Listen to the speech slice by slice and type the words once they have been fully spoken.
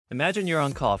Imagine you're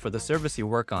on call for the service you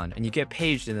work on and you get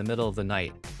paged in the middle of the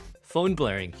night. Phone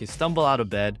blaring, you stumble out of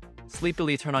bed,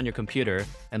 sleepily turn on your computer,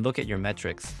 and look at your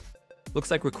metrics.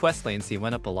 Looks like request latency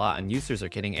went up a lot and users are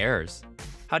getting errors.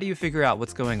 How do you figure out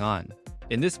what's going on?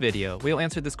 In this video, we'll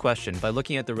answer this question by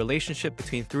looking at the relationship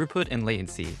between throughput and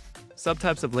latency,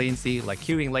 subtypes of latency like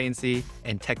queuing latency,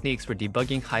 and techniques for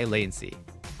debugging high latency.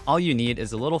 All you need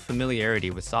is a little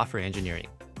familiarity with software engineering.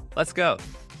 Let's go!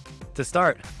 To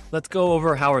start, let's go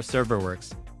over how our server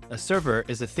works. A server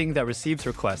is a thing that receives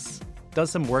requests, does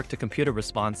some work to compute a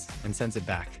response, and sends it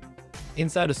back.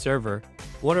 Inside a server,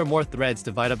 one or more threads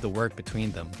divide up the work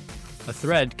between them. A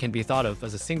thread can be thought of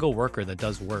as a single worker that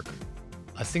does work.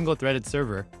 A single-threaded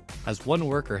server has one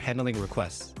worker handling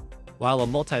requests, while a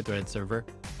multi-threaded server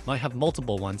might have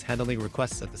multiple ones handling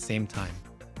requests at the same time.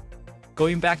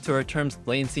 Going back to our terms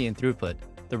latency and throughput,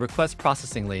 the request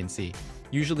processing latency,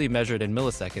 usually measured in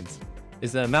milliseconds,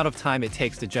 is the amount of time it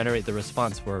takes to generate the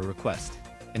response for a request.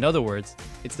 In other words,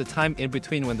 it's the time in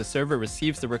between when the server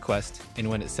receives the request and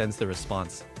when it sends the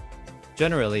response.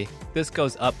 Generally, this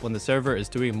goes up when the server is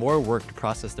doing more work to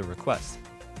process the request.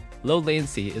 Low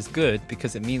latency is good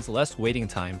because it means less waiting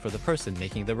time for the person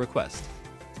making the request.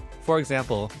 For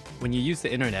example, when you use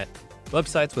the internet,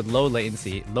 websites with low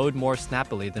latency load more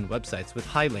snappily than websites with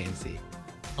high latency.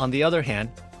 On the other hand,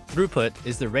 throughput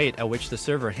is the rate at which the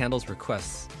server handles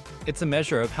requests. It's a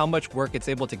measure of how much work it's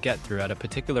able to get through at a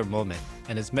particular moment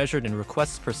and is measured in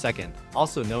requests per second,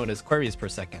 also known as queries per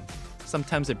second,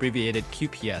 sometimes abbreviated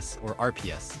QPS or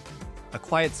RPS. A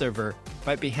quiet server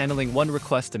might be handling one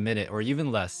request a minute or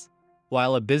even less,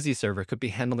 while a busy server could be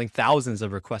handling thousands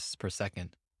of requests per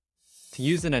second. To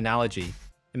use an analogy,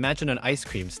 imagine an ice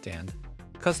cream stand.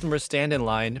 Customers stand in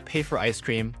line, pay for ice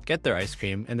cream, get their ice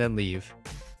cream, and then leave.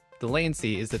 The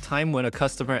latency is the time when a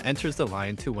customer enters the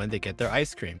line to when they get their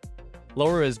ice cream.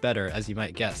 Lower is better, as you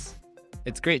might guess.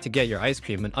 It's great to get your ice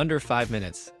cream in under 5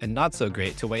 minutes, and not so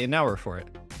great to wait an hour for it.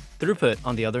 Throughput,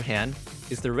 on the other hand,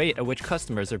 is the rate at which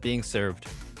customers are being served.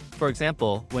 For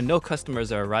example, when no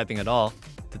customers are arriving at all,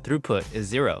 the throughput is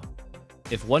 0.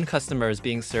 If one customer is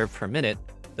being served per minute,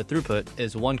 the throughput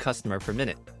is one customer per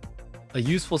minute. A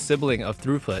useful sibling of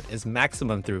throughput is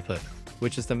maximum throughput,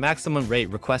 which is the maximum rate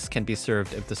requests can be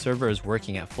served if the server is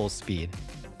working at full speed.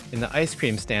 In the ice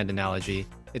cream stand analogy,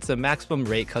 it's the maximum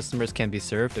rate customers can be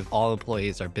served if all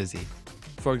employees are busy.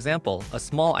 For example, a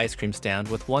small ice cream stand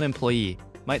with one employee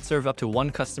might serve up to one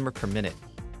customer per minute,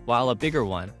 while a bigger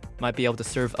one might be able to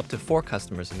serve up to 4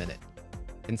 customers a minute.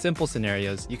 In simple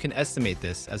scenarios, you can estimate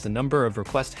this as the number of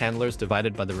request handlers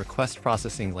divided by the request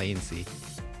processing latency.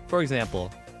 For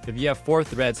example, if you have 4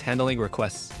 threads handling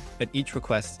requests, but each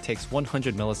request takes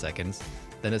 100 milliseconds,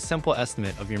 then a simple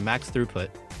estimate of your max throughput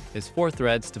is 4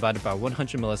 threads divided by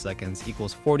 100 milliseconds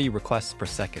equals 40 requests per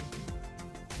second.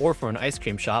 Or for an ice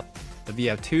cream shop, if you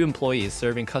have 2 employees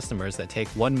serving customers that take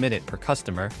 1 minute per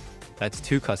customer, that's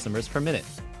 2 customers per minute.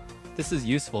 This is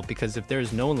useful because if there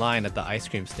is no line at the ice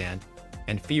cream stand,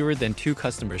 and fewer than 2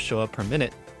 customers show up per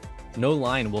minute, no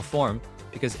line will form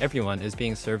because everyone is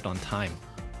being served on time.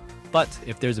 But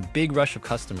if there's a big rush of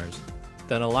customers,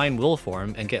 then a line will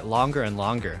form and get longer and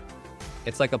longer.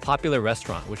 It's like a popular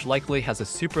restaurant which likely has a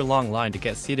super long line to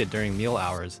get seated during meal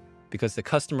hours because the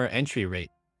customer entry rate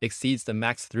exceeds the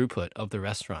max throughput of the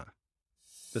restaurant.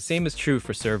 The same is true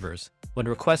for servers. When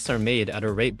requests are made at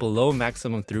a rate below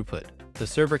maximum throughput, the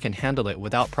server can handle it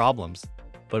without problems.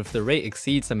 But if the rate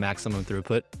exceeds the maximum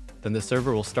throughput, then the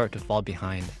server will start to fall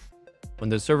behind. When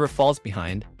the server falls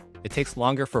behind, it takes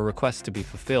longer for requests to be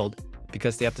fulfilled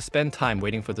because they have to spend time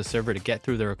waiting for the server to get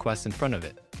through the request in front of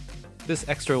it. This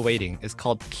extra waiting is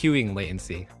called queuing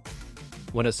latency.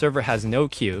 When a server has no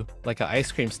queue, like an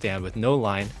ice cream stand with no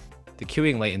line, the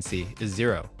queuing latency is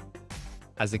 0.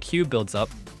 As the queue builds up,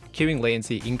 queuing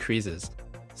latency increases.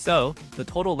 So, the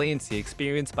total latency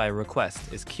experienced by a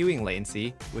request is queuing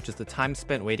latency, which is the time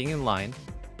spent waiting in line,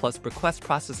 plus request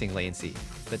processing latency,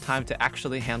 the time to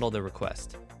actually handle the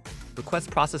request.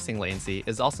 Request processing latency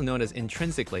is also known as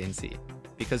intrinsic latency,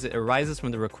 because it arises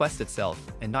from the request itself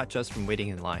and not just from waiting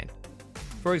in line.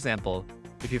 For example,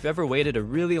 if you've ever waited a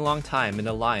really long time in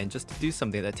a line just to do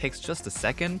something that takes just a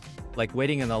second, like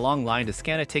waiting in a long line to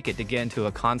scan a ticket to get into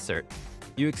a concert,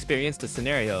 you experienced a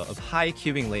scenario of high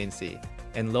queuing latency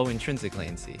and low intrinsic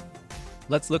latency.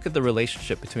 Let's look at the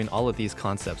relationship between all of these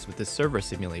concepts with this server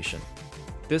simulation.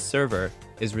 This server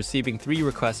is receiving 3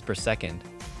 requests per second,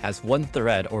 has 1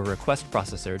 thread or request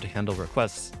processor to handle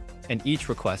requests, and each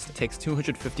request takes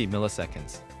 250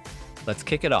 milliseconds. Let's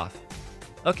kick it off.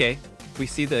 Okay, we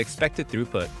see the expected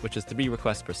throughput, which is 3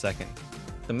 requests per second.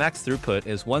 The max throughput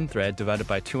is 1 thread divided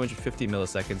by 250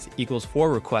 milliseconds equals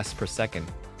 4 requests per second,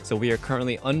 so we are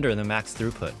currently under the max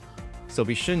throughput, so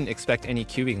we shouldn't expect any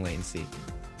queuing latency.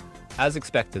 As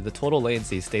expected, the total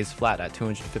latency stays flat at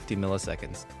 250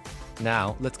 milliseconds.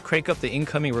 Now, let's crank up the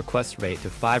incoming request rate to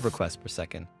 5 requests per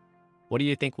second. What do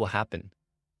you think will happen?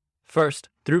 First,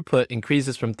 throughput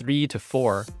increases from 3 to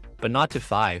 4, but not to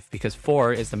 5 because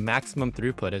 4 is the maximum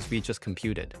throughput as we just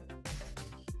computed.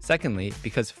 Secondly,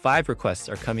 because 5 requests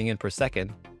are coming in per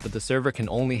second, but the server can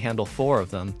only handle 4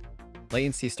 of them,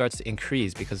 latency starts to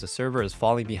increase because the server is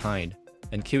falling behind,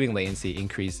 and queuing latency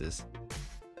increases.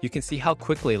 You can see how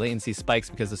quickly latency spikes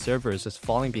because the server is just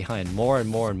falling behind more and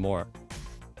more and more.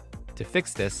 To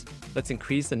fix this, let's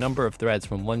increase the number of threads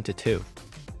from 1 to 2.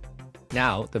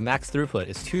 Now, the max throughput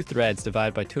is 2 threads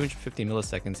divided by 250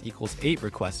 milliseconds equals 8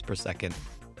 requests per second,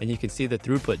 and you can see the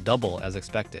throughput double as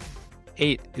expected.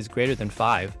 8 is greater than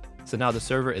 5, so now the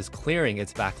server is clearing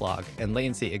its backlog, and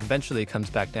latency eventually comes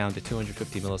back down to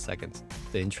 250 milliseconds,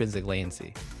 the intrinsic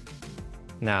latency.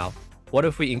 Now, what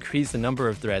if we increase the number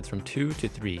of threads from 2 to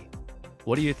 3?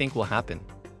 What do you think will happen?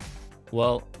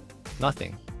 Well,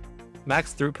 nothing.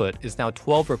 Max throughput is now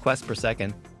 12 requests per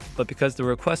second, but because the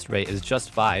request rate is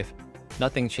just 5,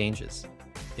 nothing changes.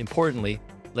 Importantly,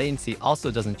 latency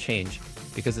also doesn't change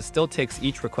because it still takes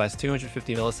each request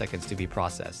 250 milliseconds to be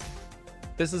processed.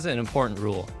 This is an important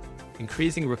rule.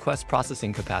 Increasing request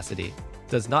processing capacity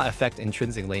does not affect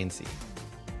intrinsic latency.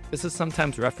 This is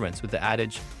sometimes referenced with the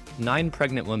adage, 9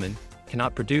 pregnant women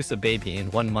cannot produce a baby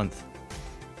in 1 month.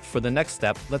 For the next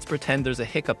step, let's pretend there's a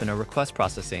hiccup in our request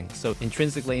processing, so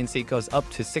intrinsic latency goes up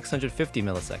to 650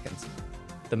 milliseconds.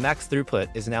 The max throughput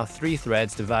is now 3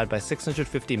 threads divided by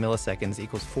 650 milliseconds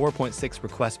equals 4.6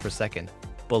 requests per second,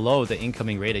 below the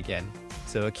incoming rate again,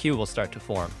 so a queue will start to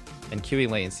form, and queuing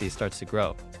latency starts to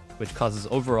grow, which causes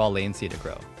overall latency to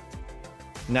grow.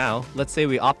 Now, let's say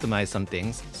we optimize some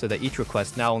things so that each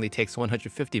request now only takes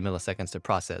 150 milliseconds to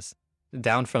process,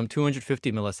 down from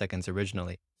 250 milliseconds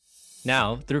originally.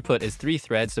 Now, throughput is 3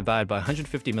 threads divided by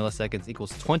 150 milliseconds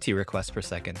equals 20 requests per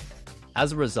second.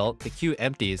 As a result, the queue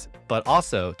empties, but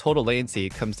also total latency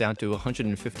comes down to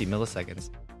 150 milliseconds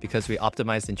because we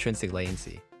optimized intrinsic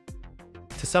latency.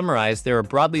 To summarize, there are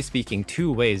broadly speaking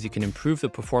 2 ways you can improve the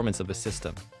performance of a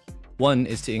system. One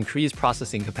is to increase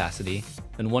processing capacity,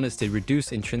 and one is to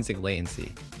reduce intrinsic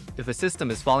latency. If a system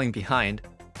is falling behind,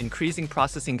 increasing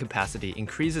processing capacity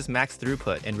increases max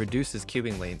throughput and reduces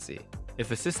queuing latency. If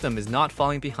a system is not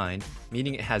falling behind,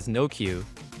 meaning it has no queue,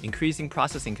 increasing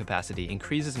processing capacity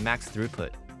increases max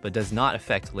throughput, but does not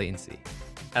affect latency.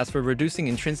 As for reducing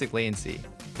intrinsic latency,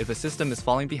 if a system is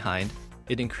falling behind,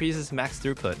 it increases max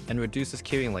throughput and reduces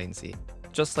queuing latency,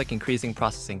 just like increasing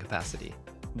processing capacity.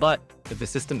 But if a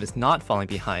system is not falling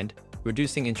behind,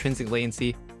 reducing intrinsic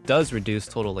latency does reduce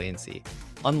total latency,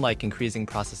 unlike increasing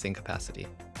processing capacity.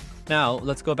 Now,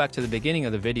 let's go back to the beginning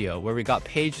of the video where we got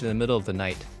paged in the middle of the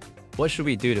night. What should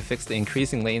we do to fix the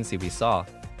increasing latency we saw?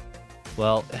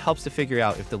 Well, it helps to figure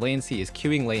out if the latency is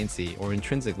queuing latency or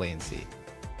intrinsic latency.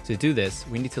 To do this,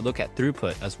 we need to look at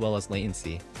throughput as well as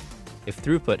latency. If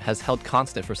throughput has held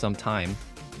constant for some time,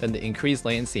 then the increased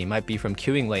latency might be from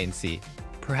queuing latency,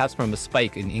 perhaps from a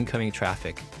spike in incoming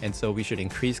traffic, and so we should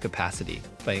increase capacity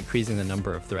by increasing the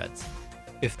number of threads.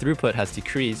 If throughput has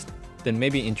decreased, then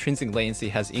maybe intrinsic latency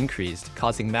has increased,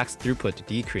 causing max throughput to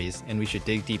decrease, and we should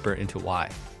dig deeper into why.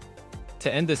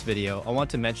 To end this video, I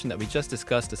want to mention that we just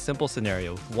discussed a simple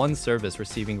scenario with one service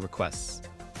receiving requests.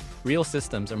 Real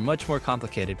systems are much more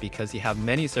complicated because you have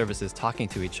many services talking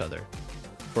to each other.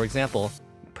 For example,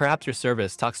 perhaps your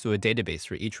service talks to a database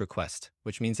for each request,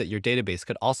 which means that your database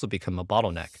could also become a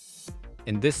bottleneck.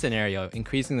 In this scenario,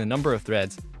 increasing the number of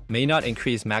threads may not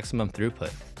increase maximum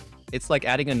throughput. It's like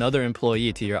adding another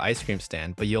employee to your ice cream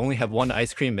stand, but you only have one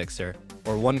ice cream mixer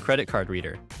or one credit card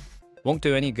reader. Won't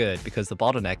do any good because the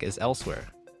bottleneck is elsewhere.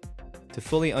 To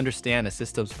fully understand a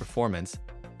system's performance,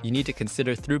 you need to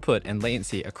consider throughput and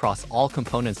latency across all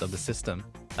components of the system,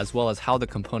 as well as how the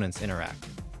components interact.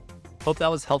 Hope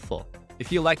that was helpful.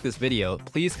 If you liked this video,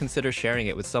 please consider sharing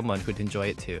it with someone who'd enjoy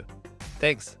it too.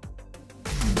 Thanks!